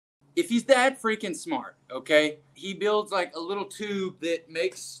if he's that freaking smart, okay, he builds like a little tube that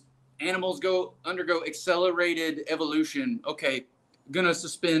makes animals undergo accelerated evolution. Okay, gonna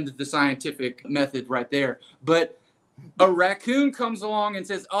suspend the scientific method right there. But a raccoon comes along and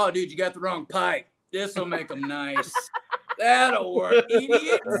says, "Oh, dude, you got the wrong pipe. This will make them nice. That'll work,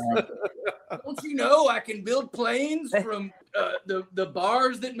 idiots. Don't you know I can build planes from the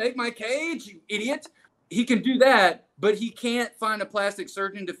bars that make my cage, you idiot?" He can do that, but he can't find a plastic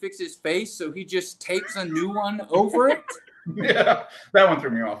surgeon to fix his face, so he just tapes a new one over it. Yeah, that one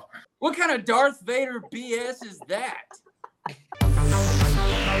threw me off. What kind of Darth Vader BS is that?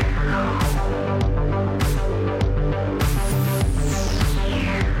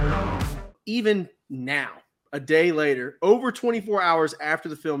 Even now, a day later, over 24 hours after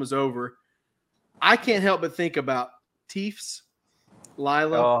the film is over, I can't help but think about Teefs,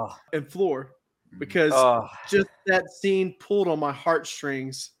 Lila, and Floor, because just that scene pulled on my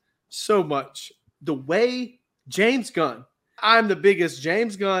heartstrings so much. The way James Gunn, I'm the biggest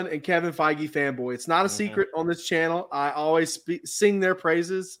James Gunn and Kevin Feige fanboy. It's not a secret on this channel. I always sing their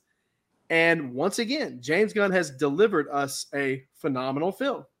praises. And once again, James Gunn has delivered us a phenomenal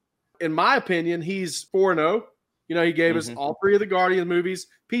film. In my opinion, he's 4-0. You know, he gave us all three of the Guardian movies,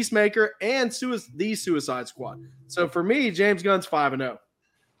 Peacemaker, and the Suicide Squad. So for me, James Gunn's 5-0.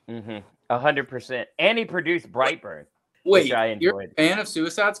 100%. And he produced Brightburn. Wait, which I enjoyed. You're a fan of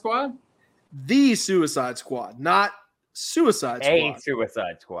Suicide Squad? The Suicide Squad, not Suicide Squad. A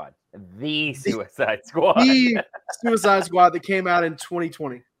Suicide Squad. The Suicide Squad. The Suicide Squad that came out in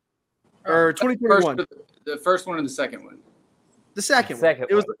 2020. Or 2021. The first one and the second one. The second one.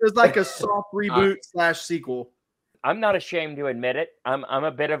 It was like a soft reboot / sequel. I'm not ashamed to admit it. I'm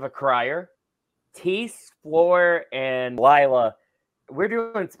a bit of a crier. Tease, Floor, and Lila. We're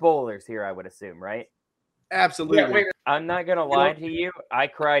doing spoilers here, I would assume, right? Absolutely. Yeah, I'm not gonna lie to you. I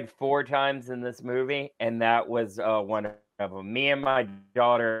cried 4 times in this movie, and that was one of them. Me and my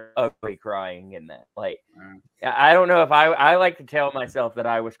daughter ugly crying in that. Like, I don't know if I like to tell myself that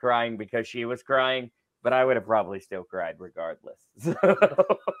I was crying because she was crying, but I would have probably still cried regardless.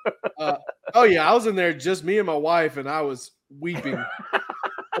 Oh yeah, I was in there, just me and my wife, and I was weeping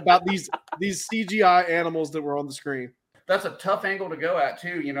about these CGI animals that were on the screen. That's a tough angle to go at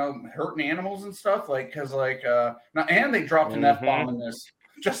too, you know, hurting animals and stuff, like, because and they dropped an F-bomb in this,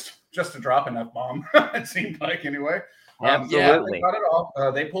 just to drop an F-bomb. It seemed like, anyway. Absolutely. Yeah, they got it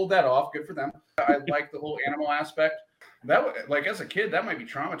off. They pulled that off. Good for them. I like the whole animal aspect. That, like, as a kid, that might be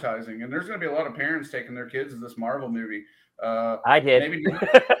traumatizing, and there's going to be a lot of parents taking their kids to this Marvel movie. I did. Maybe.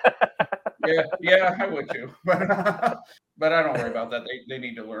 Yeah, I would too. But I don't worry about that. They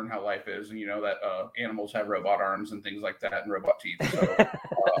need to learn how life is, and you know that animals have robot arms and things like that, and robot teeth. So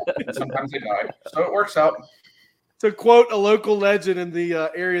sometimes they die. So it works out. To quote a local legend in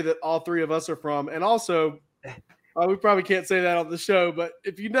the area that all three of us are from, and also we probably can't say that on the show, but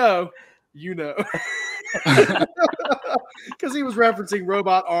if you know, you know. Because he was referencing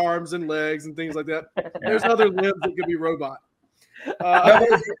robot arms and legs and things like that. There's other limbs that could be robot. It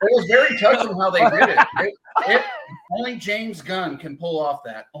was very touching how they did it. Only James Gunn can pull off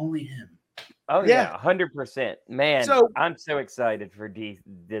that. Only him. Oh yeah, 100%. Man, so, I'm so excited for the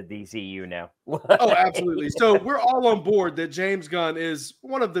DCU now. Oh, absolutely. So we're all on board that James Gunn is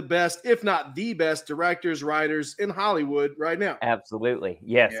one of the best, if not the best, directors, writers in Hollywood right now. Absolutely.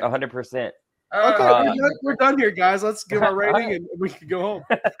 Yes, 100%. Okay, we're done here, guys. Let's give our rating and we can go home.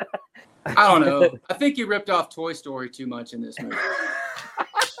 I don't know. I think you ripped off Toy Story too much in this movie.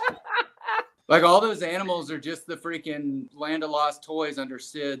 Like, all those animals are just the freaking Land of Lost toys under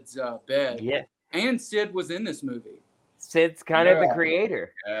Sid's bed. Yeah. And Sid was in this movie. Sid's kind of the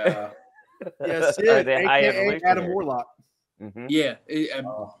creator. Yeah. Yeah, Sid, a.k.a. Adam Warlock. Mm-hmm. Yeah.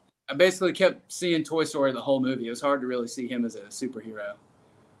 I basically kept seeing Toy Story the whole movie. It was hard to really see him as a superhero.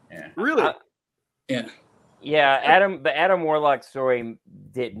 Yeah. Really? Yeah. Yeah, the Adam Warlock story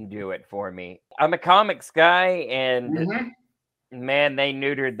didn't do it for me. I'm a comics guy, and man, they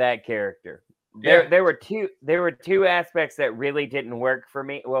neutered that character. There were two aspects that really didn't work for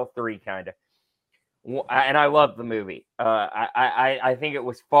me. Well, 3 kind of. And I love the movie. I think it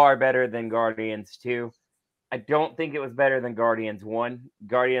was far better than Guardians 2. I don't think it was better than Guardians 1.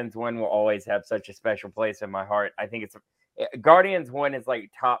 Guardians 1 will always have such a special place in my heart. I think Guardians 1 is like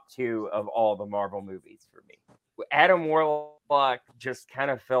top 2 of all the Marvel movies for me. Adam Warlock just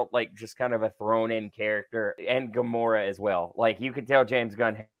kind of felt like just kind of a thrown-in character, and Gamora as well. Like, you could tell James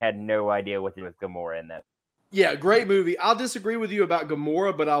Gunn had no idea what to do with Gamora in that. Yeah, great movie. I'll disagree with you about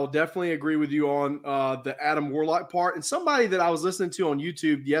Gamora, but I will definitely agree with you on the Adam Warlock part. And somebody that I was listening to on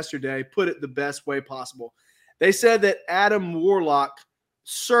YouTube yesterday put it the best way possible. They said that Adam Warlock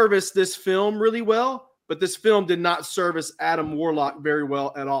service this film really well, but this film did not service Adam Warlock very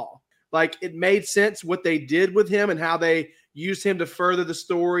well at all. Like, it made sense what they did with him and how they used him to further the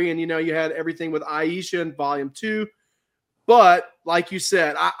story. And, you had everything with Aisha in volume 2. But like you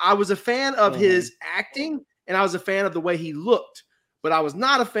said, I was a fan of his acting and I was a fan of the way he looked, but I was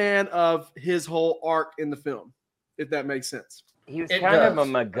not a fan of his whole arc in the film, if that makes sense. He was kind of a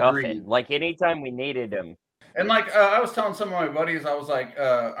MacGuffin. Agreed. Like, anytime we needed him. And like I was telling some of my buddies, I was like,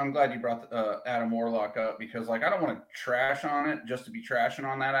 I'm glad you brought Adam Warlock up, because like I don't want to trash on it just to be trashing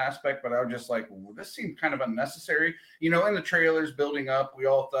on that aspect, but I was just like, this seemed kind of unnecessary. In the trailers building up, we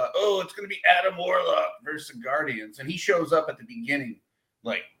all thought, oh, it's going to be Adam Warlock versus the Guardians, and he shows up at the beginning,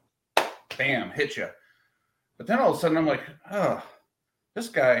 like, bam, hit you. But then all of a sudden I'm like, oh, this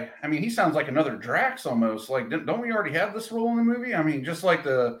guy, I mean, he sounds like another Drax almost. Like, don't we already have this role in the movie? I mean, just like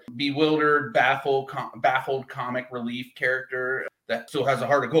the bewildered, baffled comic relief character that still has a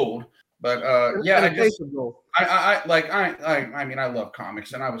heart of gold. But yeah, I mean, I love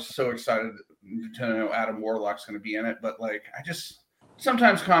comics, and I was so excited to know Adam Warlock's going to be in it. But like,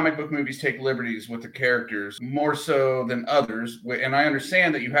 sometimes comic book movies take liberties with the characters more so than others, and I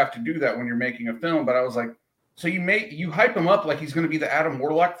understand that you have to do that when you're making a film. But I was like, so you hype him up like he's going to be the Adam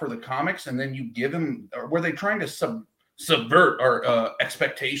Warlock for the comics, and then you give him, or were they trying to subvert our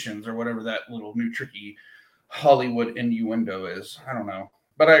expectations, or whatever that little new tricky Hollywood innuendo is? I don't know,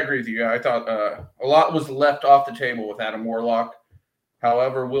 but I agree with you. I thought a lot was left off the table with Adam Warlock.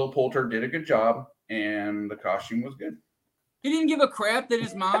 However, Will Poulter did a good job, and the costume was good. He didn't give a crap that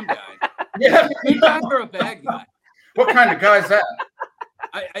his mom died. Yeah, He died for a bad guy. What kind of guy is that?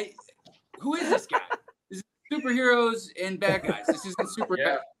 Who is this guy? Superheroes and bad guys. This isn't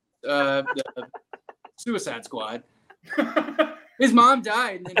the Suicide Squad. His mom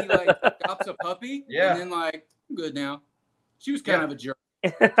died, and then he like adopts a puppy. Yeah. And then like, I'm good now. She was kind of a jerk.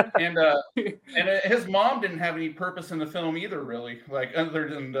 And his mom didn't have any purpose in the film either, really. Like, other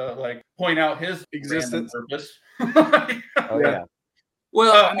than like point out his existence purpose. Oh yeah.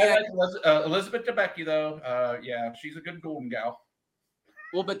 Well, I like Elizabeth Debicki though. Yeah, she's a good golden gal.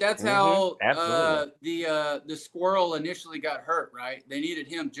 Well, but that's how Absolutely. the squirrel initially got hurt, right? They needed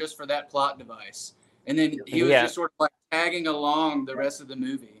him just for that plot device. And then he was just sort of like tagging along the rest of the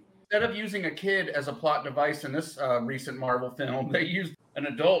movie. Instead of using a kid as a plot device in this recent Marvel film, they used an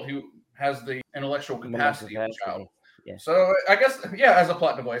adult who has the intellectual capacity of a child. Yeah. So I guess, yeah, as a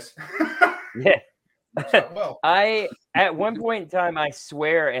plot device. Yeah. Well, At one point in time, I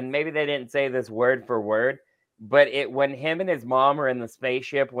swear, and maybe they didn't say this word for word, but when him and his mom are in the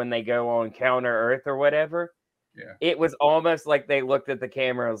spaceship when they go on Counter Earth or whatever, it was almost like they looked at the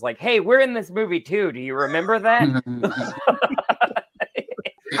camera and was like, hey, we're in this movie too. Do you remember that?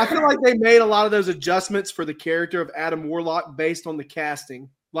 I feel like they made a lot of those adjustments for the character of Adam Warlock based on the casting.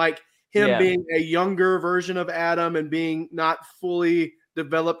 Like him being a younger version of Adam and being not fully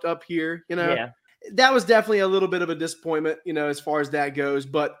developed up here, That was definitely a little bit of a disappointment, as far as that goes.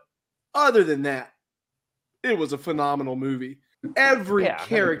 But other than that, it was a phenomenal movie. Every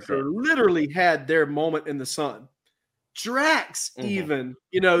character 100%. literally had their moment in the sun. Drax, even,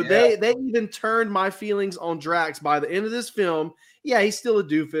 they even turned my feelings on Drax by the end of this film. Yeah, he's still a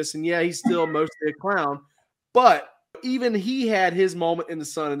doofus, and yeah, he's still mostly a clown. But even he had his moment in the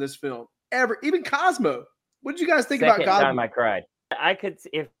sun in this film. Even Cosmo. What did you guys think about Cosmo? Second time I cried. I could,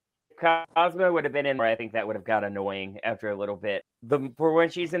 if Cosmo would have been in there, I think that would have got annoying after a little bit. For when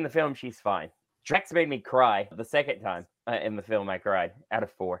she's in the film, she's fine. Drax made me cry the second time in the film. I cried out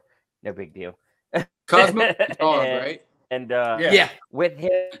of 4. No big deal. Cosmo, right? And yeah, with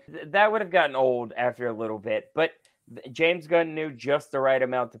him, that would have gotten old after a little bit. But James Gunn knew just the right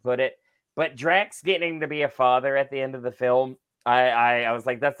amount to put it. But Drax getting to be a father at the end of the film, I was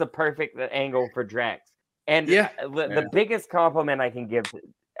like, that's the perfect angle for Drax. And the biggest compliment I can give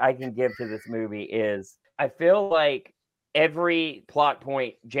to this movie is I feel like every plot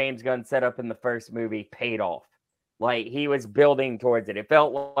point James Gunn set up in the first movie paid off. Like he was building towards it. It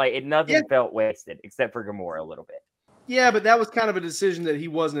felt like nothing felt wasted except for Gamora a little bit. Yeah, but that was kind of a decision that he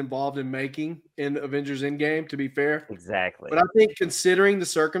wasn't involved in making in Avengers Endgame, to be fair. Exactly. But I think considering the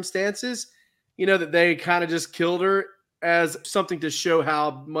circumstances, that they kind of just killed her as something to show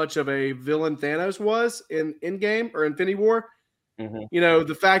how much of a villain Thanos was in Endgame or Infinity War.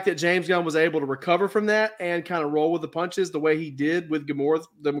 The fact that James Gunn was able to recover from that and kind of roll with the punches the way he did with Gamora,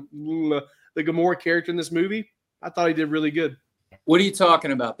 the Gamora character in this movie, I thought he did really good. What are you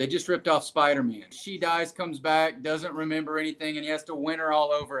talking about? They just ripped off Spider-Man. She dies, comes back, doesn't remember anything, and he has to win her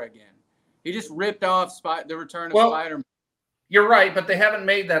all over again. He just ripped off the return of Spider-Man. You're right, but they haven't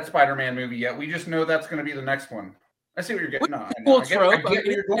made that Spider-Man movie yet. We just know that's going to be the next one. I see what you're getting. No, Cool I trope. get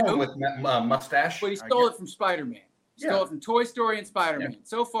where you're going with mustache. But he stole it from Spider-Man. Stole Yeah. it from Toy Story and Spider-Man. Yeah.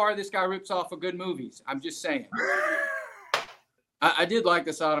 So far, this guy rips off of good movies. I'm just saying. I did like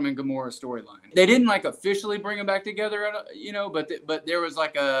the Sodom and Gomorrah storyline. They didn't like officially bring them back together, you know, but there was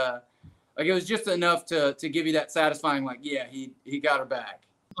like it was just enough to give you that satisfying, like, yeah, he got her back.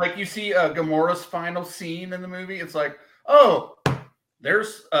 Like you see Gomorrah's final scene in the movie, it's like, oh,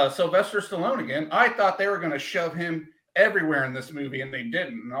 there's Sylvester Stallone again. I thought they were going to shove him everywhere in this movie, and they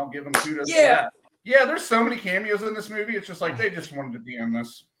didn't. And I'll give them kudos for that. Yeah, there's so many cameos in this movie. It's just like they just wanted to be in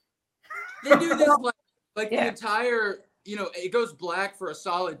this. They do this like the entire, you know, it goes black for a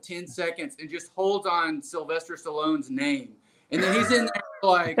solid 10 seconds and just holds on Sylvester Stallone's name. And then he's in there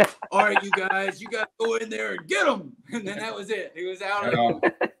like, all right, you guys, you got to go in there and get him. And then that was it. He was out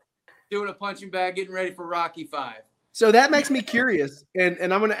doing a punching bag, getting ready for Rocky V. So that makes me curious. And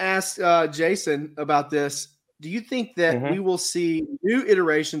I'm going to ask Jason about this. Do you think that we will see new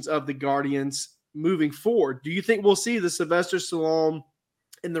iterations of the Guardians moving forward? Do you think we'll see the Sylvester Stallone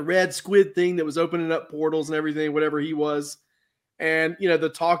and the red squid thing that was opening up portals and everything, whatever he was, and, you know, the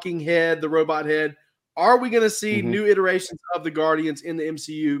talking head, the robot head? Are we going to see new iterations of the Guardians in the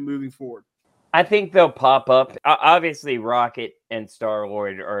MCU moving forward? I think they'll pop up. Obviously, Rocket and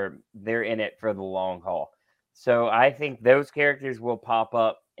Star-Lord they're in it for the long haul. So I think those characters will pop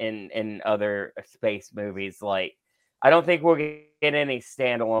up in other space movies. Like, I don't think we'll get any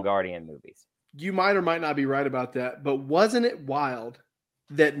standalone Guardian movies. You might or might not be right about that, but wasn't it wild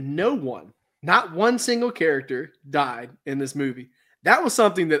that not one single character died in this movie? That was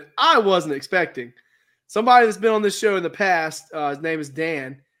something that I wasn't expecting. Somebody that's been on this show in the past, his name is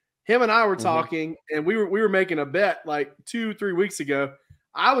Dan. Him and I were talking, and we were making a bet like 2-3 weeks ago.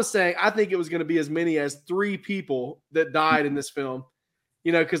 I was saying I think it was going to be as many as 3 people that died in this film.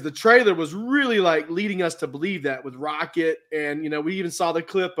 You know, because the trailer was really like leading us to believe that with Rocket, and, you know, we even saw the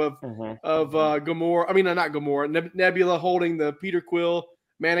clip of Gamora. I mean, not Gamora, Nebula holding the Peter Quill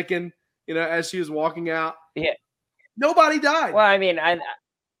mannequin, you know, as she was walking out. Yeah, nobody died. Well, I mean,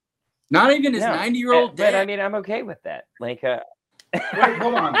 not even his 90-year-old dad. But I mean, I'm okay with that. Like, wait,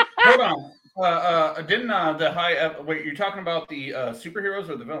 hold on. Didn't wait? You're talking about the superheroes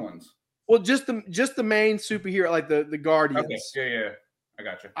or the villains? Well, just the main superhero, like the Guardians. Okay, yeah. I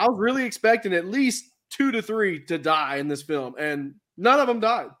got you. I was really expecting at least 2 to 3 to die in this film, and none of them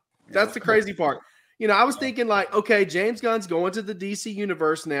died. That's the crazy part. You know, I was thinking like, okay, James Gunn's going to the DC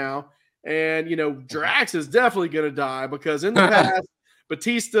universe now, and, you know, Drax is definitely going to die because in the past,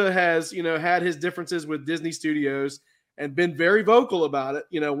 Batista has, you know, had his differences with Disney Studios and been very vocal about it,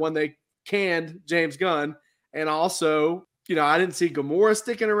 you know, when they canned James Gunn. And also, you know, I didn't see Gamora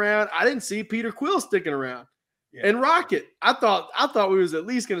sticking around. I didn't see Peter Quill sticking around. Yeah. And Rocket, I thought we was at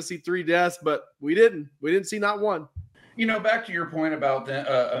least going to see 3 deaths, but we didn't. We didn't see not one. You know, back to your point about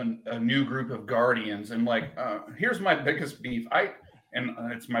a new group of Guardians, and like, here's my biggest beef.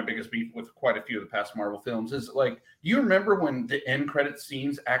 It's my biggest beef with quite a few of the past Marvel films. Is like, do you remember when the end credit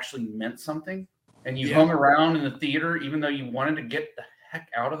scenes actually meant something, and you hung around in the theater even though you wanted to get the heck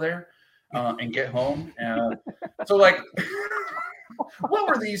out of there and get home? So like. What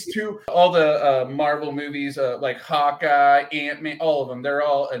were these two? All the Marvel movies, like Hawkeye, Ant-Man, all of them. They're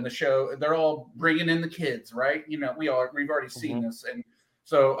all in the show. They're all bringing in the kids, right? You know, we've already seen this, and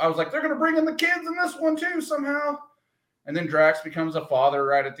so I was like, they're going to bring in the kids in this one too somehow. And then Drax becomes a father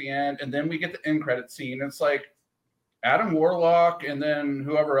right at the end, and then we get the end credit scene. It's like Adam Warlock and then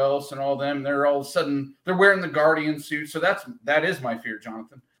whoever else and all them. They're all of a sudden they're wearing the Guardian suit. So that is my fear,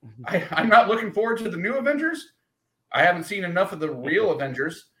 Jonathan. I'm not looking forward to the new Avengers. I haven't seen enough of the real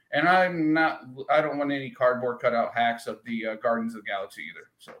Avengers, and I don't want any cardboard cutout hacks of the Guardians of the Galaxy either.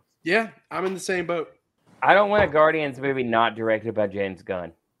 So yeah, I'm in the same boat. I don't want a Guardians movie not directed by James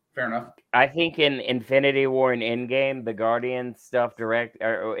Gunn. Fair enough. I think in Infinity War and Endgame, the Guardians stuff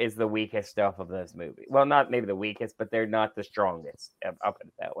is the weakest stuff of this movie. Well, not maybe the weakest, but they're not the strongest. I'll put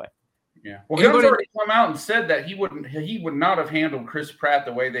it that way. Yeah. Well, Gunn's already come out and said that he would not have handled Chris Pratt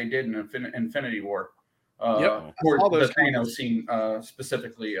the way they did in Infinity War. For the Thanos scene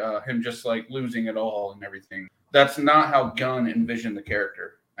specifically, him just like losing it all and everything. That's not how Gunn envisioned the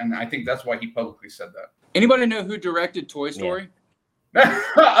character, and I think that's why he publicly said that. Anybody know who directed Toy Story?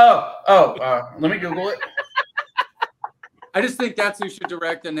 Yeah. Let me Google it. I just think that's who should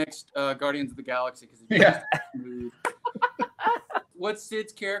direct the next Guardians of the Galaxy. What's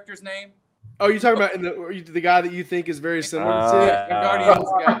Sid's character's name? Oh, you're talking about the guy that you think is very similar to Sid? Guardians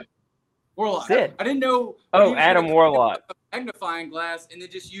guy. Warlock. Sid. I didn't know. Oh, Adam Warlock. Magnifying glass, and then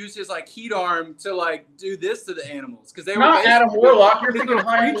just used his like heat arm to like do this to the animals because they not were Adam Warlock. You're thinking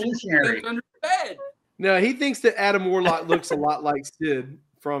High Evolutionary. Under bed. No, he thinks that Adam Warlock looks a lot like Sid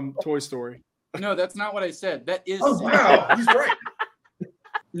from Toy Story. No, that's not what I said. That is Oh Sid. wow, he's right.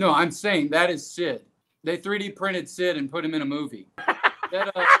 No, I'm saying that is Sid. They 3D printed Sid and put him in a movie.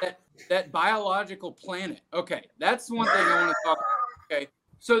 That biological planet. Okay, that's one thing I want to talk about. Okay,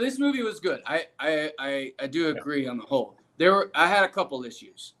 so this movie was good. I do agree on the whole. I had a couple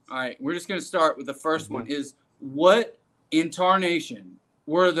issues. All right, we're just gonna start with the first one. Is what in tarnation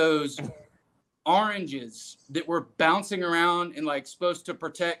were those oranges that were bouncing around and like supposed to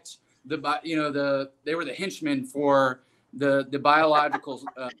protect they were the henchmen for the biological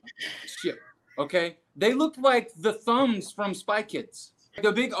ship. Okay, they looked like the thumbs from Spy Kids.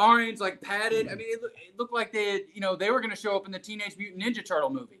 The big orange, like padded. I mean, it looked like they were going to show up in the Teenage Mutant Ninja Turtle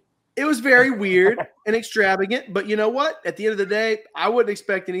movie. It was very weird and extravagant, but you know what? At the end of the day, I wouldn't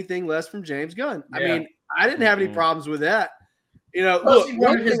expect anything less from James Gunn. Yeah. I mean, I didn't have any problems with that. Look,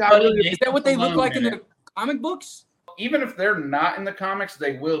 one thing is that what they look like in the comic books? Even if they're not in the comics,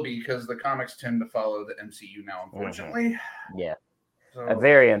 they will be because the comics tend to follow the MCU now, unfortunately. Yeah, so,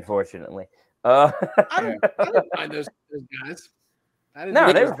 very unfortunately. I didn't mind those guys.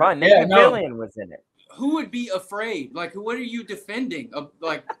 No, they were fine. Nathan Fillion was in it. Who would be afraid? Like, what are you defending?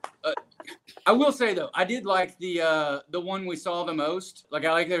 I will say though, I did like the one we saw the most. Like,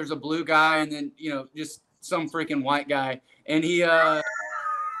 I like there was a blue guy and then just some freaking white guy, and he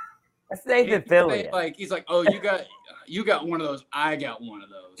that's Nathan Fillion. Like he's like, oh, you got one of those. I got one of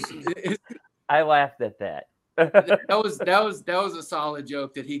those. I laughed at that. that was a solid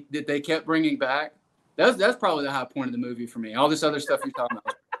joke that they kept bringing back. That's probably the high point of the movie for me. All this other stuff you're talking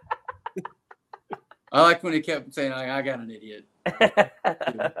about. I like when he kept saying, I got an idiot.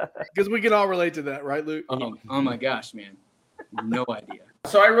 Because we can all relate to that, right, Luke? Oh my gosh, man. No idea.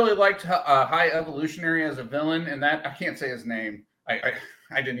 So I really liked High Evolutionary as a villain, and that I can't say his name.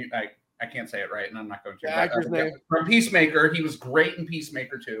 I can't say it right, and I'm not going to. The actor's name. From Peacemaker, he was great in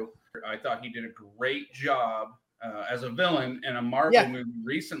Peacemaker too. I thought he did a great job as a villain in a Marvel movie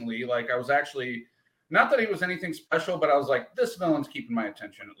recently. Like, I was actually, not that he was anything special, but I was like, this villain's keeping my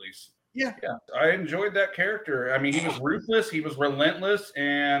attention at least. Yeah. I enjoyed that character. I mean, he was ruthless, he was relentless,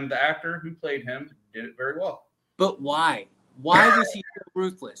 and the actor who played him did it very well. But why? Why was he so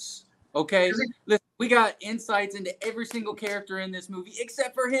ruthless? Okay, listen, we got insights into every single character in this movie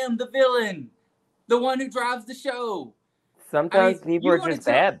except for him, the villain, the one who drives the show. Sometimes people are just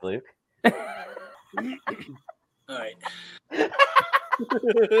bad, Luke. All right.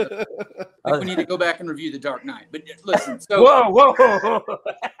 We need to go back and review The Dark Knight. But listen, so whoa.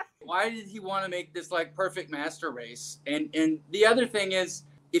 Why did he want to make this like perfect master race? And the other thing is,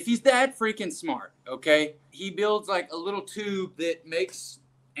 if he's that freaking smart, okay, he builds like a little tube that makes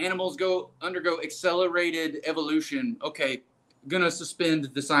animals undergo accelerated evolution. Okay, gonna suspend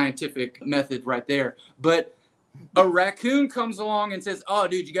the scientific method right there. But a raccoon comes along and says, "Oh,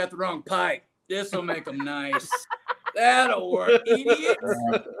 dude, you got the wrong pipe. This will make them nice. That'll work, idiots.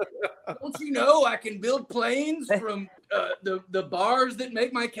 Don't you know I can build planes from the bars that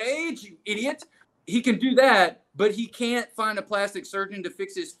make my cage, you idiot?" He can do that, but he can't find a plastic surgeon to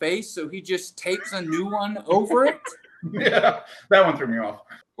fix his face, so he just tapes a new one over it. Yeah, that one threw me off.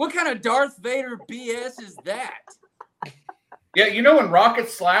 What kind of Darth Vader BS is that? Yeah, when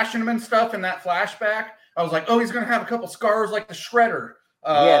Rocket's slashing him and stuff in that flashback, I was like, oh, he's going to have a couple scars like the Shredder.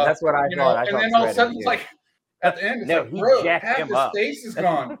 Yeah, that's what I thought. And then all of a sudden, it's like, at the end, it's bro, half his face is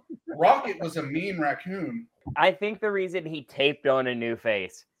gone. Rocket was a mean raccoon. I think the reason he taped on a new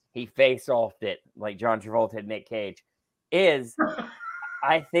face, he face-offed it like John Travolta and Nick Cage, is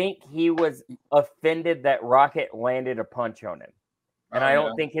I think he was offended that Rocket landed a punch on him. And I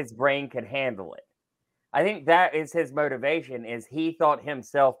don't think his brain could handle it. I think that is his motivation, is he thought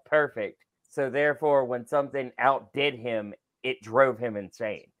himself perfect. So therefore, when something outdid him, it drove him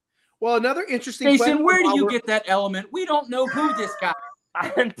insane. Well, another interesting question. Where do you get that element? We don't know who this guy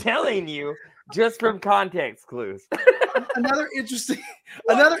is. I'm telling you, just from context clues. Another interesting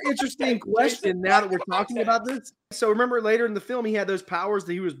question now that we're talking about this. So remember later in the film, he had those powers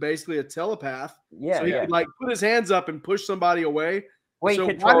that he was basically a telepath. Yeah. So he could like put his hands up and push somebody away. Well, so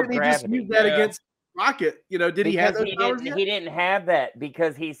why didn't he just use that against Rocket? Did he have those powers yet? He didn't have that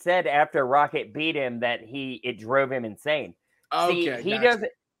because he said after Rocket beat him that it drove him insane. Okay. See,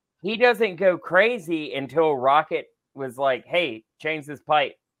 he doesn't go crazy until Rocket was like, "Hey, change this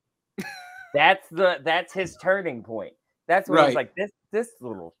pipe." That's his turning point. That's when he's like, this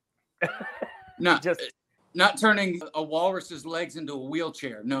little not turning a walrus's legs into a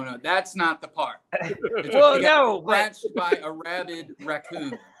wheelchair. No, that's not the part. Well, no, scratched by a rabid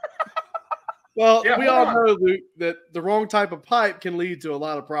raccoon. Well, Yeah, we hold all on. know, Luke, that the wrong type of pipe can lead to a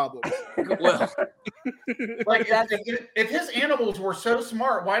lot of problems. Well, Like if his animals were so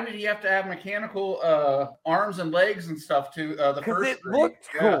smart, why did he have to have mechanical arms and legs and stuff to the Because first it three? looked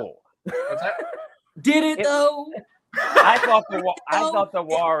Yeah. cool. What's that? did it It- though? I thought the Oh,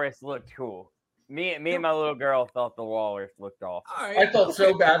 walrus looked cool. Me and my little girl thought the walrus looked awesome. All right. I felt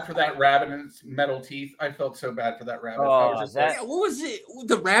so bad for that rabbit and its metal teeth. I felt so bad for that rabbit. I was Oh, just that- like, Yeah, what was it?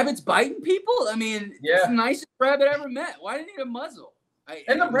 The rabbits biting people? I mean, it's Yeah. the nicest rabbit I ever met. Why didn't it have a muzzle?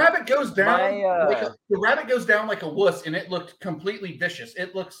 and the rabbit goes down. My, The rabbit goes down like a wuss, and it looked completely vicious.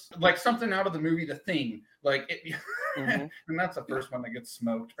 It looks like something out of the movie The Thing. Like it, Mhm. and that's the first one that gets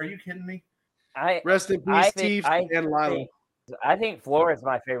smoked. Are you kidding me? Rest in I peace, think- Teef I and Lila. I think Floor is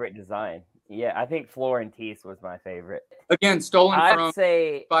my favorite design. Yeah, I think Floor and Teeth was my favorite. Again, stolen I'd from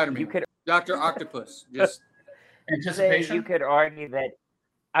say Spider-Man. you could Dr. Octopus. Just say Anticipation. you could argue that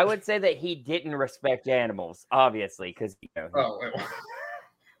I would say that he didn't respect animals, obviously, because Oh,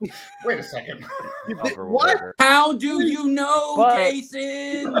 wait a second. What? how do you know, But-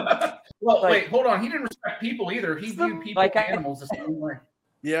 Jason? Well, Like- wait, hold on. He didn't respect people either. He viewed people Like and animals the same way.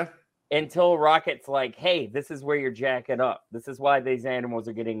 Yeah. Until Rocket's like, hey, this is where you're jacking up. This is why these animals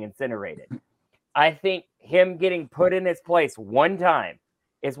are getting incinerated. I think him getting put in his place one time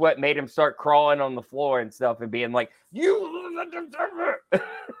is what made him start crawling on the floor and stuff and being like, you.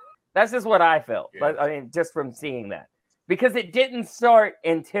 That's just what I felt. Yeah. But I mean, just from seeing that. Because it didn't start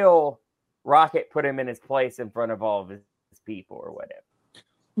until Rocket put him in his place in front of all of his people or whatever.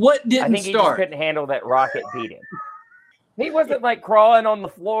 What I didn't think he just start? couldn't handle that Rocket beat him. He wasn't like crawling on the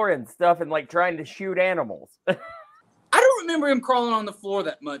floor and stuff and like trying to shoot animals. I don't remember him crawling on the floor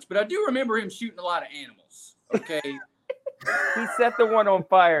that much, but I do remember him shooting a lot of animals. Okay. He set the one on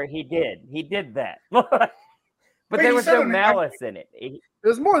fire. He did that. But Wait, there he was set no an- malice in it.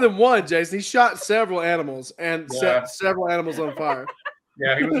 There's more than one, Jason. He shot several animals and Yeah. set several animals on fire.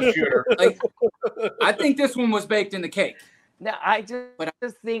 Yeah, he was a shooter. Like, I think this one was baked in the cake. No, I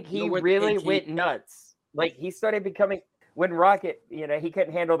just think he know where the really cake went nuts. Like he started becoming when Rocket, he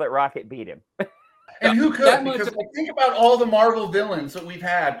couldn't handle that Rocket beat him. And who That could? much- Because like, think about all the Marvel villains that we've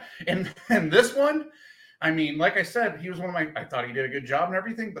had. And this one, I mean, like I said, he was one of my, I thought he did a good job and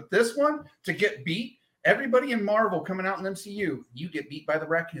everything. But this one, to get beat, everybody in Marvel coming out in MCU, you get beat by the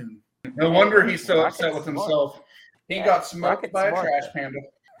raccoon. No wonder he's so Rocket's upset with smart. himself. He Yeah, got smoked Rocket's by smart. a trash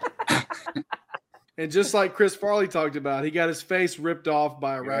panda. And just like Chris Farley talked about, he got his face ripped off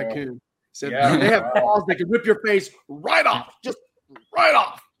by a Yeah. raccoon. Said Yeah. they have claws that can rip your face right off, just right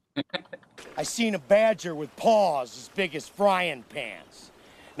off. I seen a badger with paws as big as frying pans.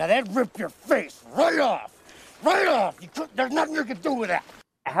 Now that'd rip your face right off. Right off. There's nothing you can do with that.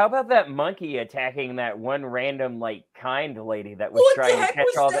 How about that monkey attacking that one random kind lady that was What the trying to heck catch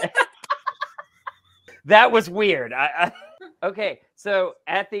was all that? that? That was weird. Okay, so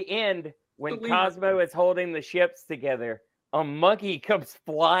at the end, when Believe it. Cosmo is holding the ships together, a monkey comes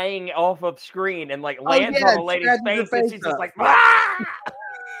flying off of screen and lands yeah, on the lady's scratches her face, and face she's just up. like, "Ah!"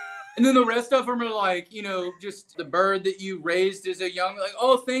 And then the rest of them are like, just the bird that you raised as a young, like,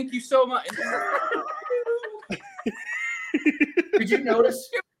 oh, thank you so much. And Did you notice?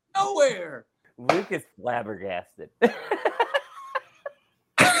 nowhere. Luke is flabbergasted.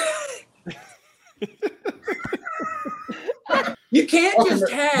 You can't Welcome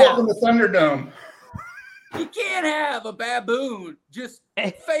just to have Thunderdome. You can't have a baboon just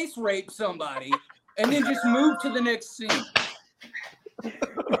face rape somebody and then just move to the next scene.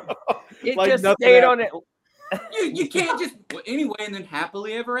 It Like just nothing stayed on it. You can't just anyway, and then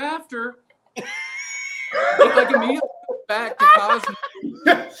happily ever after. Look like immediately go back to Cosmo,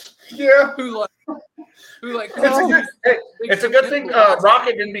 Yeah. who like It's a good thing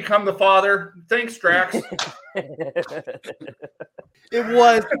Rocket didn't become the father. Thanks, Drax. It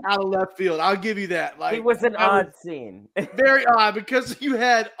was out of left field. I'll give you that. It was an I odd scene. very odd because you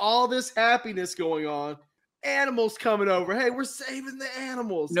had all this happiness going on, animals coming over. Hey, we're saving the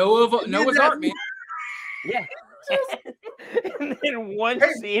animals. Noah's that- Ark, man. Yeah. And then one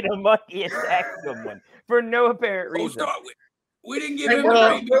scene, a monkey attacks someone for no apparent Oh, reason. start with. We didn't give Hey, him well,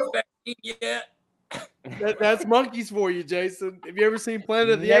 the rabies vaccine yet. That's monkeys for you, Jason. Have you ever seen Planet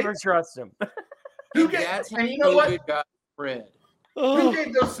of the Never Apes? trust him. That's how and you know what? COVID got spread. Who Oh,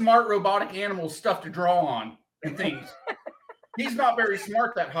 gave those smart robotic animals stuff to draw on and things? He's not very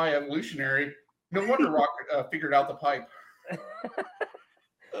smart, that high evolutionary. No wonder Rocket figured out the pipe.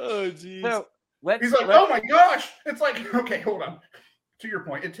 oh, geez. So let's. He's like, oh my gosh! It's like, okay, hold on. To your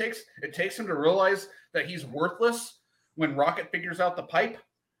point, it takes him to realize that he's worthless when Rocket figures out the pipe.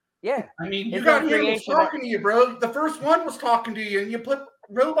 Yeah. I mean, you His got own animals creation. talking to you, bro. The first one was talking to you, and you put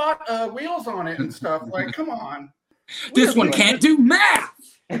robot wheels on it and stuff. Like, come on. This one can't do math.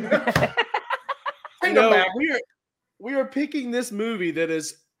 Think about we are picking this movie that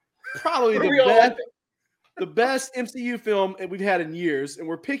is probably it. the best MCU film we've had in years, and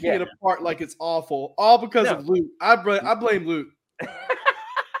we're picking it apart like it's awful, all because of Luke. I blame Luke.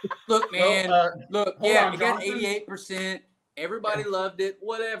 Look, man. Look, on, it got Jonathan. 88%. Everybody loved it,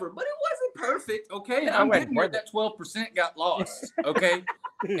 whatever. But it wasn't perfect, okay? No, I'm it getting where wasn't. that 12% got lost, okay?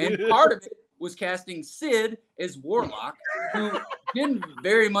 And part of it was casting Sid as Warlock, who didn't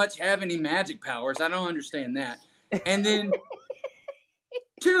very much have any magic powers. I don't understand that. And then,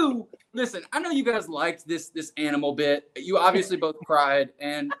 two, listen, I know you guys liked this animal bit. You obviously both cried,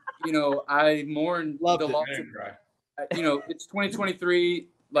 and, I mourn the loss of, it's 2023.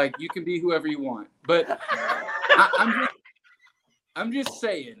 Like, you can be whoever you want. But I'm just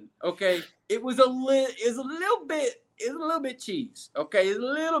saying, okay? It was a little bit cheese, okay? It's a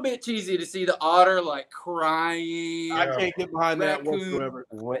little bit cheesy to see the otter like crying. I can't get behind that Raccoon. whatsoever.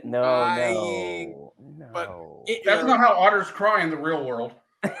 What? Crying. No. But That's not how otters cry in the real world.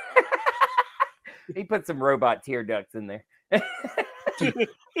 He put some robot tear ducts in there.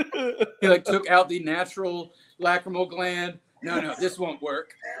 He like took out the natural lacrimal gland. No, this won't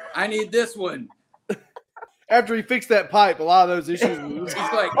work. I need this one. After he fixed that pipe, a lot of those issues. He's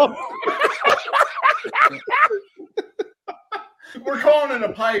like, We're calling it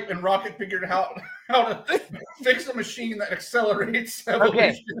a pipe, and Rocket figured out how to fix a machine that accelerates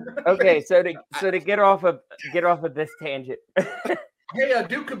evolution. Okay. So to get off of this tangent. Hey,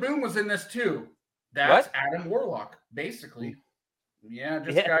 Duke Kaboom was in this too. That's Adam Warlock, basically. Yeah,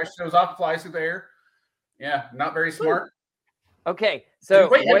 just a guy shows up, flies through the air. Yeah, not very smart. Okay, so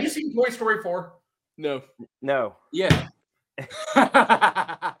wait, have you seen Toy Story 4? No. yeah.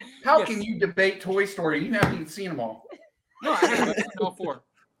 How can you debate Toy Story? You haven't even seen them all. No, I haven't seen all four.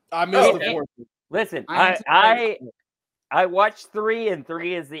 I missed the fourth. Listen, I I watched 3, and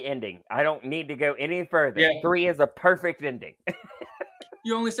 3 is the ending. I don't need to go any further. Yeah. 3 is a perfect ending.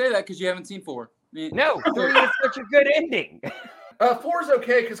 You only say that because you haven't seen 4. No, 3 is such a good ending. 4 is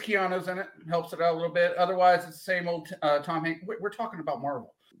okay because Keanu's in it. Helps it out a little bit. Otherwise, it's the same old Tom Hanks. We're talking about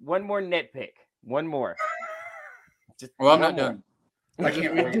Marvel. One more nitpick. One more. Well, I'm not done. I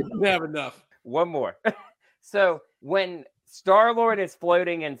can't wait. We have enough. One more. So when Star-Lord is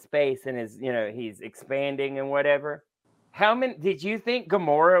floating in space and he's expanding and whatever, did you think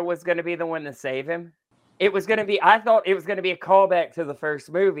Gamora was going to be the one to save him? I thought it was going to be a callback to the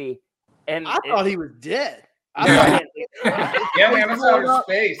first movie. And I thought he was dead. Yeah, man, that's outer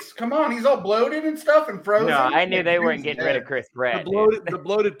space. Come on, he's all bloated and stuff and frozen. No, I knew they weren't getting rid of Chris Pratt. The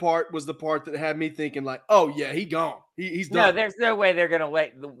bloated part was the part that had me thinking, like, oh yeah, he gone. He's done. No, there's no way they're gonna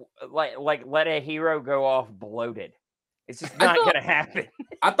let a hero go off bloated. It's just not gonna happen.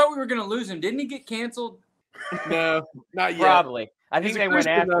 I thought we were gonna lose him. Didn't he get canceled? No, not yet. Probably. I think they went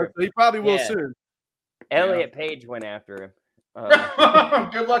after him. So he probably will soon. Elliot Page went after him.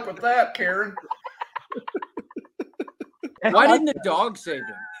 Good luck with that, Karen. Why didn't the dog save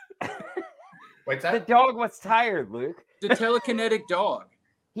him? Wait, The dog was tired, Luke. The telekinetic dog.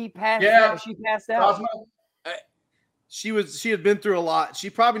 He passed out. She passed out. Cosmo? She had been through a lot. She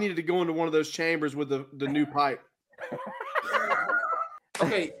probably needed to go into one of those chambers with the new pipe.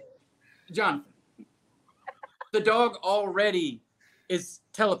 Okay, John. The dog already is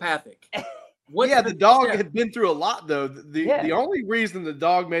telepathic. The dog had been through a lot, though. The only reason the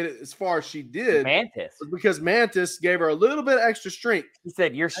dog made it as far as she did Mantis was because Mantis gave her a little bit of extra strength. He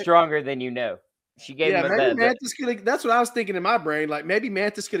said, "You're stronger than you know." She gave him maybe Mantis could have. That's what I was thinking in my brain. Like maybe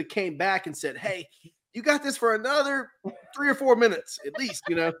Mantis could have came back and said, "Hey, you got this for another 3 or 4 minutes at least."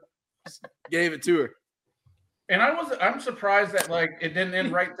 Just gave it to her. And I'm surprised that it didn't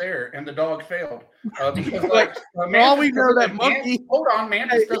end right there and the dog failed. Because all we know that monkey. Hold on,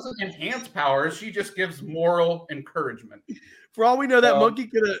 Mantis doesn't enhance powers. She just gives moral encouragement. For all we know, that monkey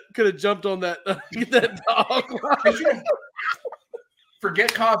could have jumped on that dog.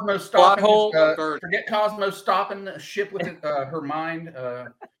 Forget Cosmo stopping. Forget Cosmo stopping the ship with her mind.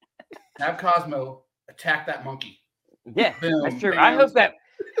 Have Cosmo attack that monkey. Yeah, Boom, that's true. bam.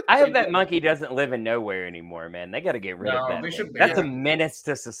 I hope that monkey doesn't live in nowhere anymore, man. They got to get rid of that. That's a menace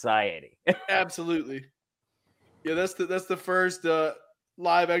to society. Absolutely. Yeah, that's the first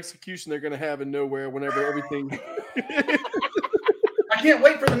live execution they're going to have in nowhere. Whenever everything. I can't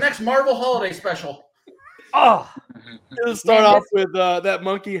wait for the next Marvel holiday special. Oh, it'll start off with that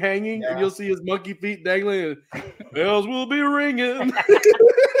monkey hanging, and you'll see his monkey feet dangling, and bells will be ringing.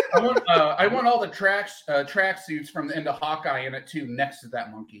 I want all the track suits from the end of Hawkeye in it too, next to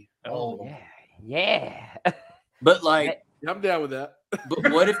that monkey. Oh yeah. But like, I'm down with that.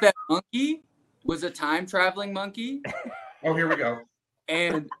 but what if that monkey was a time traveling monkey Oh, here we go.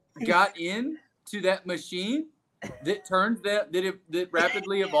 and got in to that machine that turns that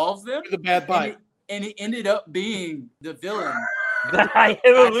rapidly evolves them? The bad bite. And it ended up being the villain. The high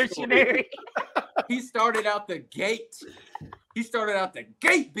evolutionary. He started out the gate.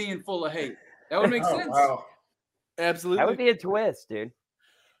 Being full of hate. That would make sense. Wow. Absolutely. That would be a twist, dude.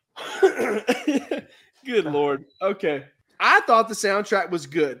 Good Lord. Okay. I thought the soundtrack was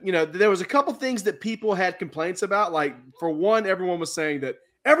good. You know, there was a couple things that people had complaints about. Like, for one, everyone was saying that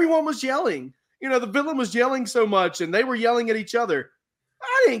everyone was yelling. You know, the villain was yelling so much and they were yelling at each other.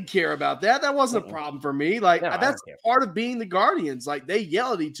 I didn't care about that. That wasn't a problem for me. Like, that's part of being the Guardians. Like, they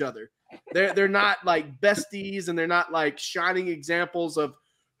yell at each other. They're not like besties and they're not like shining examples of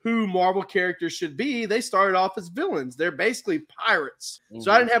who Marvel characters should be. They started off as villains. They're basically pirates. Mm-hmm.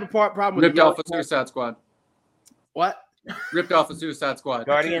 So I didn't have a problem with ripped off a Suicide Squad. What? Ripped off a Suicide Squad.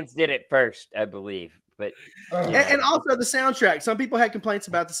 Guardians did it first, I believe. But and also the soundtrack. Some people had complaints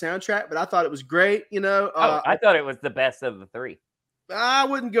about the soundtrack, but I thought it was great. You know, I thought it was the best of the three. I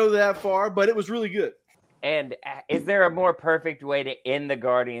wouldn't go that far, but it was really good. And is there a more perfect way to end the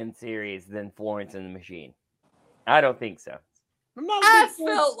Guardian series than Florence and the Machine? I don't think so. I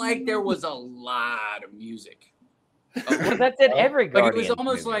felt like there was a lot of music. Well, that's in every Guardians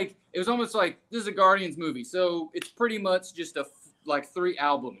movie. It was almost like this is a Guardians movie, so it's pretty much just like 3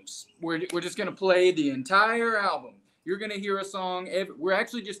 albums. We're just gonna play the entire album. You're gonna hear a song. We're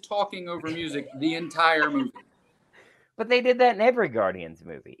actually just talking over music the entire movie. But they did that in every Guardians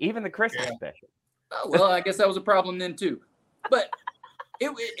movie, even the Christmas special. Oh, well, I guess that was a problem then too. But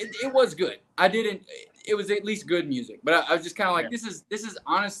it was good. It was at least good music. But I was just kind of like, this is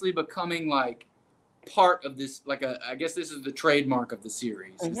honestly becoming like part of this. Like I guess this is the trademark of the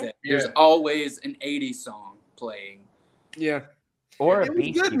series. Mm-hmm. Is that there's always an 80s song playing. Yeah. Or it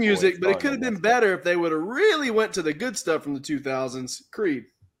was good music, but it could have been better if they would have really went to the good stuff from the 2000s. Creed.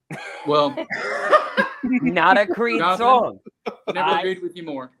 Well, not a Creed song. Never agreed with you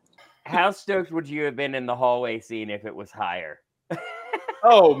more. How stoked would you have been in the hallway scene if it was higher?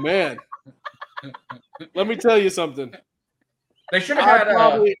 Oh man. Let me tell you something. They should have had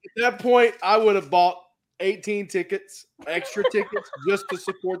probably, at that point, I would have bought 18 tickets, extra tickets, just to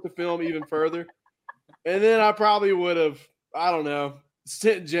support the film even further. And then I probably would have, I don't know,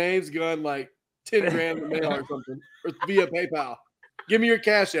 sent James Gunn like 10 grand in the mail or something, or via PayPal. Give me your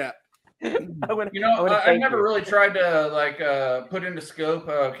Cash App. I never really tried to put into scope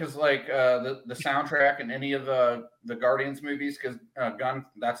because the soundtrack in any of the Guardians movies, because Gunn,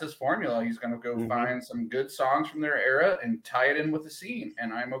 that's his formula. He's going to go find some good songs from their era and tie it in with the scene,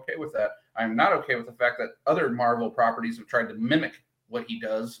 and I'm okay with that. I'm not okay with the fact that other Marvel properties have tried to mimic what he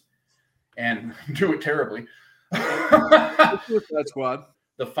does and do it terribly. That squad.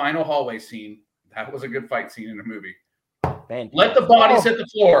 The final hallway scene, that was a good fight scene in the movie. Fantastic. Let the bodies hit the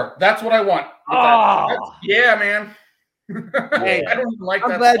floor. That's what I want. Yeah, man. I don't even like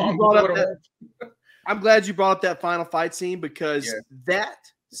that song. I'm glad you brought up that final fight scene because that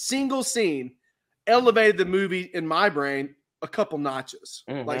single scene elevated the movie in my brain a couple notches,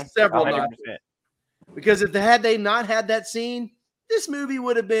 like several 100%. Notches. Because if they not had that scene, this movie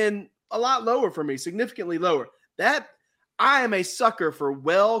would have been a lot lower for me, significantly lower. That I am a sucker for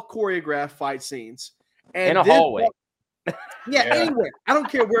well choreographed fight scenes. And in a hallway. Anywhere. I don't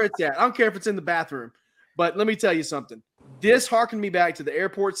care where it's at. I don't care if it's in the bathroom. But let me tell you something. This harkened me back to the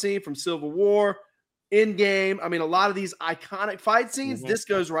airport scene from Civil War, Endgame. I mean, a lot of these iconic fight scenes, this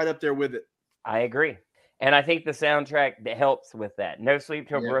goes right up there with it. I agree. And I think the soundtrack that helps with that. No Sleep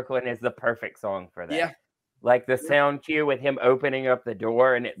Till Brooklyn is the perfect song for that. Yeah. Like the sound cue with him opening up the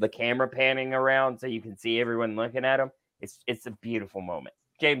door and the camera panning around so you can see everyone looking at him. It's a beautiful moment.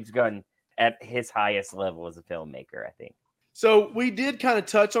 James Gunn at his highest level as a filmmaker, I think. So we did kind of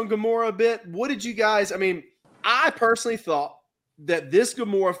touch on Gamora a bit. What did you guys, I personally thought that this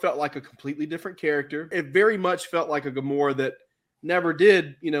Gamora felt like a completely different character. It very much felt like a Gamora that never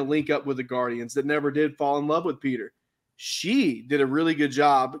did, link up with the Guardians, that never did fall in love with Peter. She did a really good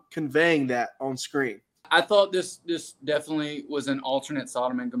job conveying that on screen. I thought this definitely was an alternate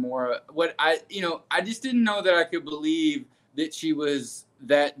Sodom and Gomorrah. What I just didn't know that I could believe that she was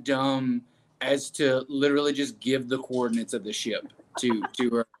that dumb as to literally just give the coordinates of the ship to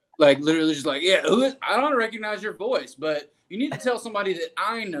her. Like literally just like, I don't recognize your voice, but you need to tell somebody that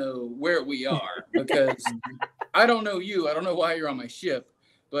I know where we are because I don't know you. I don't know why you're on my ship,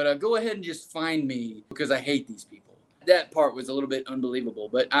 but go ahead and just find me because I hate these people. that part was a little bit unbelievable.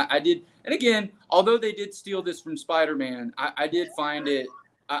 But I did, and again, although they did steal this from Spider-Man, I did find it.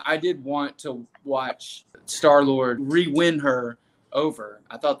 I did want to watch Star-Lord re-win her over.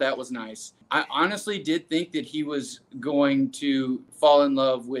 I thought that was nice. I honestly did think that he was going to fall in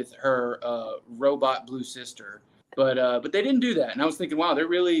love with her robot blue sister, but they didn't do that. And I was thinking, wow, they're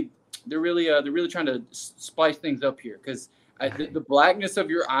really trying to splice things up here, because the blackness of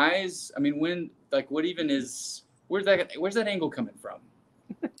your eyes. I mean, where's that angle coming from?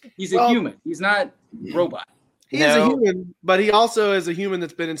 He's a human. He's not robot. He is a human, but he also is a human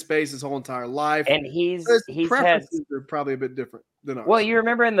that's been in space his whole entire life. And his preferences are probably a bit different than ours. Well, you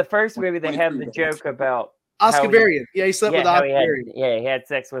remember in the first movie they have the joke about Oscar Varian. Yeah, he slept with Oscar Varian. Yeah, he had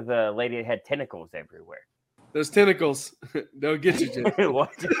sex with a lady that had tentacles everywhere. Those tentacles, they'll get you, Jim. We're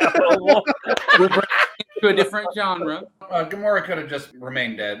to a different genre. Gamora could have just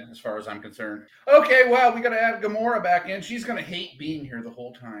remained dead, as far as I'm concerned. Okay, well, we got to add Gamora back in. She's going to hate being here the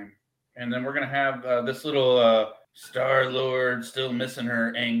whole time. And then we're going to have this little Star-Lord still missing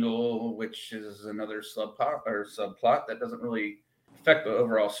her angle, which is another subplot that doesn't really affect the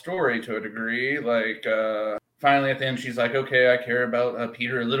overall story to a degree. Like, finally at the end, she's like, okay, I care about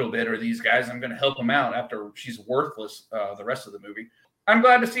Peter a little bit, or these guys, I'm going to help them out after she's worthless the rest of the movie. I'm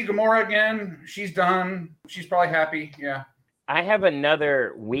glad to see Gamora again. She's done. She's probably happy. Yeah. I have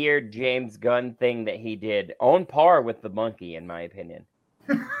another weird James Gunn thing that he did on par with the monkey, in my opinion.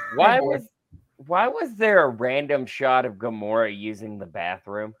 Why was there a random shot of Gamora using the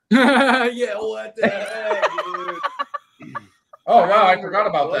bathroom? Yeah, what the heck, dude? Oh, wow, I forgot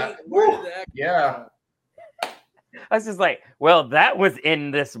about that. Yeah. I was just like, well, that was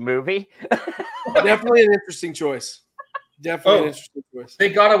in this movie. Definitely an interesting choice. Definitely an interesting choice. They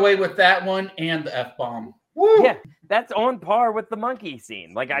got away with that one and the F-bomb. Woo! Yeah, that's on par with the monkey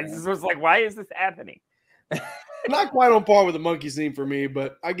scene. Like, I just was like, why is this happening? Not quite on par with the monkey scene for me,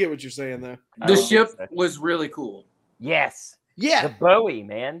 but I get what you're saying there. The ship was really cool. Yes. Yeah. The Bowie,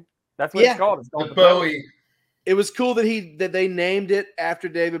 man. That's what it's called. It's called the Bowie. It was cool that they named it after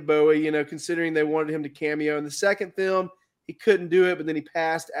David Bowie, considering they wanted him to cameo in the second film. He couldn't do it, but then he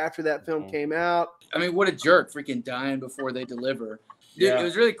passed after that film came out. I mean, what a jerk, freaking dying before they deliver. Dude, It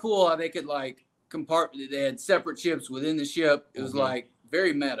was really cool how they could they had separate ships within the ship. It was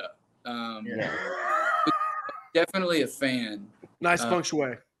very meta. Definitely a fan. Nice feng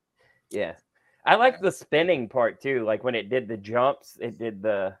shui. Yeah. I like the spinning part too. Like when it did the jumps, it did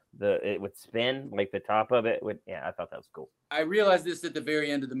it would spin, like the top of it would. Yeah, I thought that was cool. I realized this at the very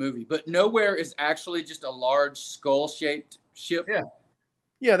end of the movie, but nowhere is actually just a large skull-shaped ship.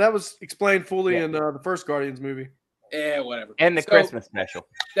 Yeah, that was explained fully in the first Guardians movie. Yeah, whatever. And the Christmas special.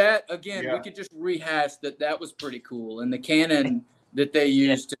 That again, we could just rehash that. That was pretty cool, and the cannon that they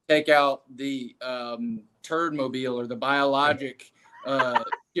used to take out the turd mobile or the biologic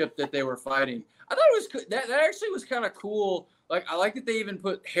ship that they were fighting. I thought it was that actually was kind of cool. Like, I like that they even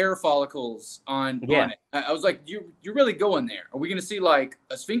put hair follicles on it. I was like, you're really going there. Are we going to see like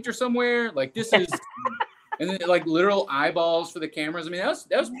a sphincter somewhere? Like, this is, and then like literal eyeballs for the cameras. I mean, that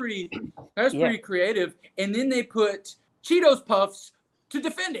was pretty creative. And then they put Cheetos Puffs to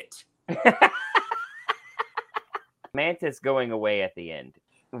defend it. Mantis going away at the end.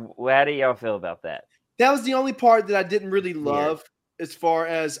 How do y'all feel about that? That was the only part that I didn't really love. As far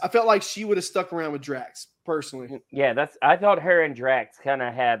as I felt like she would have stuck around with Drax personally. Yeah, I thought her and Drax kind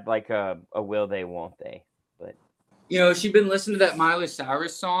of had like a will they, won't they? But she'd been listening to that Miley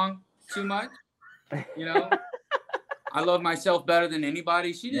Cyrus song too much. I love myself better than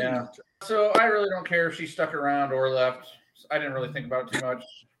anybody. She didn't. Yeah. So I really don't care if she stuck around or left. I didn't really think about it too much.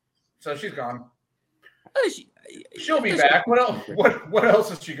 So she's gone. She'll be back. What else? What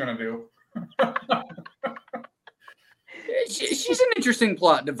else is she gonna do? She's an interesting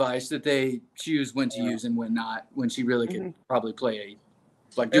plot device that they choose when to use and when not. When she really could probably play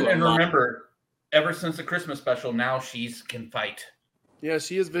and remember, ever since the Christmas special, now she can fight. Yeah,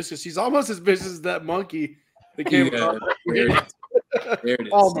 she is vicious. She's almost as vicious as that monkey that came there it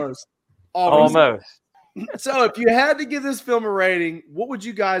is. Almost. So, if you had to give this film a rating, what would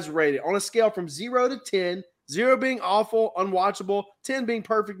you guys rate it on a scale from 0 to 10? 0 being awful, unwatchable, 10 being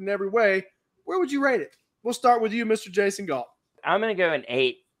perfect in every way. Where would you rate it? We'll start with you, Mr. Jason Gault. I'm going to go an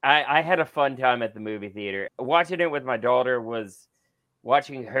 8. I had a fun time at the movie theater. Watching it with my daughter was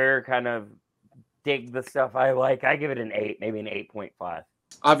watching her kind of dig the stuff I like. I give it an 8, maybe an 8.5.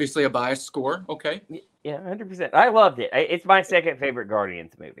 Obviously a biased score. Okay. Yeah, 100%. I loved it. It's my second favorite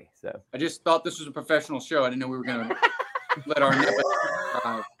Guardians movie. So I just thought this was a professional show. I didn't know we were going to let our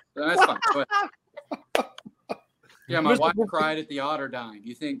that's fine. But, yeah, my wife cried at the otter dying. Do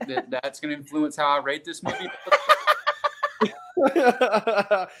you think that that's going to influence how I rate this movie?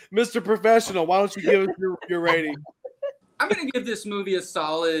 Mr. Professional, why don't you give us your rating? I'm gonna give this movie a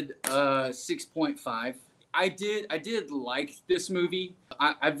solid 6.5. I did like this movie.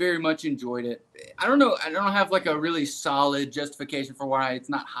 I very much enjoyed it. I don't know. I don't have like a really solid justification for why it's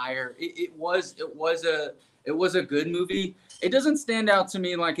not higher. It was a good movie. It doesn't stand out to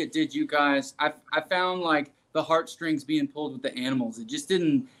me like it did you guys. I found like the heartstrings being pulled with the animals. It just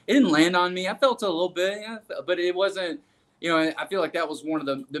didn't land on me. I felt a little bit, yeah, but it wasn't. I feel like that was one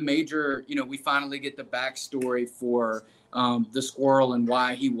of the major. We finally get the backstory for the squirrel and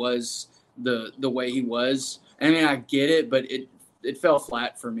why he was the way he was. I mean, I get it, but it fell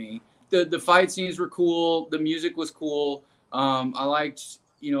flat for me. The fight scenes were cool. The music was cool. I liked,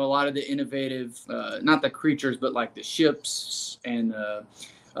 a lot of the innovative, not the creatures, but like the ships and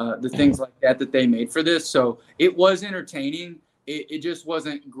the things like that they made for this. So it was entertaining. It just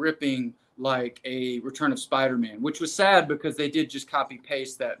wasn't gripping like a Return of Spider-Man, which was sad because they did just copy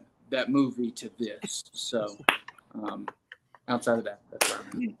paste that movie to this. So outside of that, that's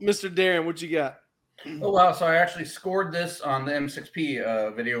right. Mr. Darrin, what you got? Oh, wow. So I actually scored this on the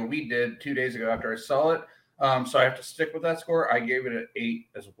M6P video we did 2 days ago after I saw it. So I have to stick with that score. I gave it an 8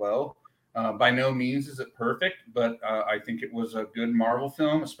 as well. By no means is it perfect, but I think it was a good Marvel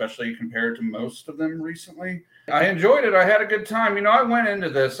film, especially compared to most of them recently. I enjoyed it. I had a good time. I went into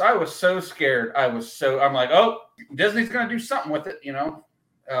this. I was so scared. I'm like, oh, Disney's going to do something with it,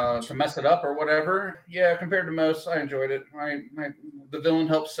 to mess it up or whatever. Yeah, compared to most, I enjoyed it. The villain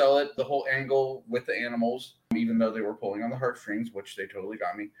helped sell it, the whole angle with the animals, even though they were pulling on the heartstrings, which they totally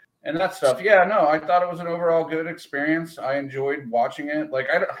got me. And that stuff. Yeah, no, I thought it was an overall good experience. I enjoyed watching it.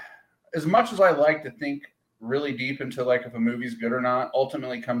 As much as I like to think really deep into like if a movie's good or not,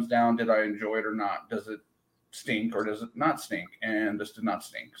 ultimately comes down, did I enjoy it or not? Does it stink or does it not stink? And this did not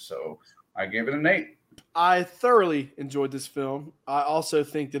stink. So I gave it an 8. I thoroughly enjoyed this film. I also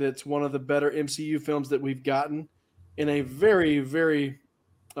think that it's one of the better MCU films that we've gotten in a very, very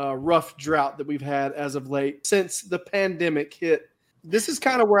rough drought that we've had as of late since the pandemic hit. This is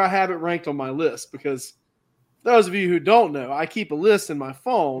kind of where I have it ranked on my list because those of you who don't know, I keep a list in my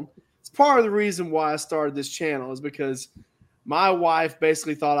phone. It's part of the reason why I started this channel is because my wife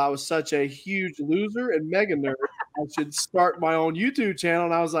basically thought I was such a huge loser and mega nerd. I should start my own YouTube channel.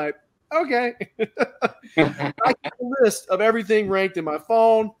 And I was like, okay. I keep a list of everything ranked in my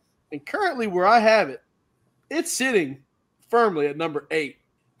phone. And currently where I have it, it's sitting firmly at number 8.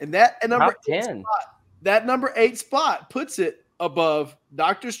 And that number 10. That number 8 spot puts it above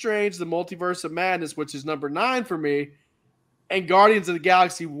Doctor Strange, The Multiverse of Madness, which is number 9 for me, and Guardians of the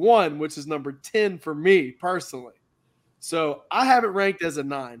Galaxy 1, which is number 10 for me personally. So I have it ranked as a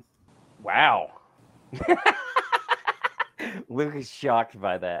 9. Wow. Luke is shocked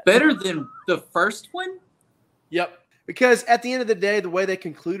by that. Better than the first one? Yep. Because at the end of the day, the way they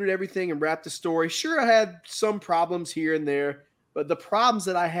concluded everything and wrapped the story, sure, I had some problems here and there, but the problems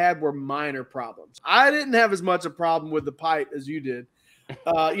that I had were minor problems. I didn't have as much a problem with the pipe as you did.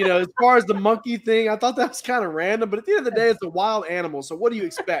 As far as the monkey thing, I thought that was kind of random, but at the end of the day, it's a wild animal. So what do you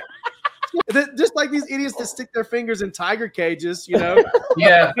expect? Just like these idiots that stick their fingers in tiger cages, Yeah.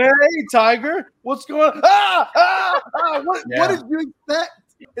 Hey, tiger, what's going on? What did you expect?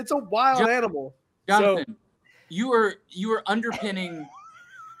 It's a wild animal. Jonathan, so, you were underpinning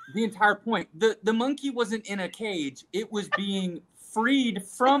the entire point. The monkey wasn't in a cage. It was being freed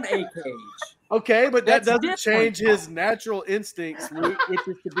from a cage. Okay, but that doesn't change his natural instincts, Luke, which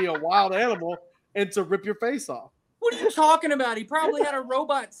is to be a wild animal and to rip your face off. What are you talking about? He probably had a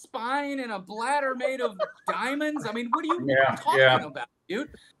robot spine and a bladder made of diamonds. I mean, what are you talking about, dude?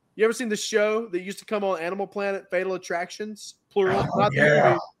 You ever seen the show that used to come on Animal Planet, Fatal Attractions? Plural.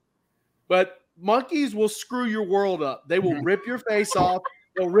 But monkeys will screw your world up. They will rip your face off.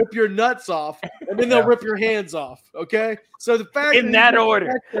 They'll rip your nuts off, and then they'll rip your hands off. Okay, so the fact in that order,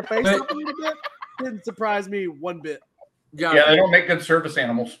 their face off a little bit didn't surprise me one bit. Yeah, they don't make good service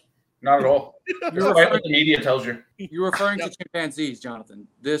animals, not at all. Despite what the media tells you. You're referring to chimpanzees, Jonathan.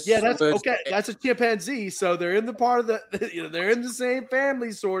 That's okay. That's a chimpanzee, so they're in the part of the, they're in the same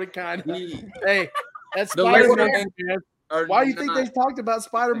family, sort of, kind of. Hey, that's Spider-Man. Why do you think they talked about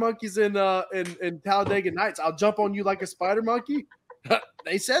spider monkeys in Talladega Nights? I'll jump on you like a spider monkey.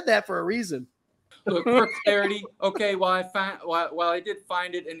 They said that for a reason. Look, for clarity, okay, while I did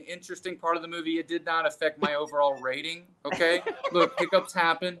find it an interesting part of the movie, it did not affect my overall rating, okay? Look, hiccups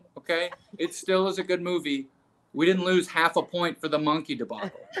happen, okay? It still is a good movie. We didn't lose half a point for the monkey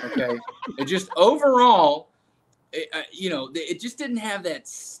debacle, okay? It just overall, it just didn't have that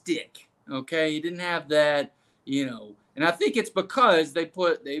stick, okay? It didn't have that, and And I think it's because they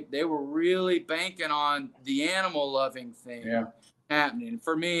were really banking on the animal loving thing happening.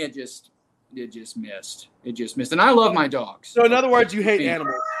 For me, it just missed. It just missed. And I love my dogs. So in other words, you hate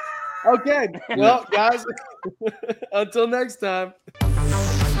animals. Okay. Well, guys, until next time.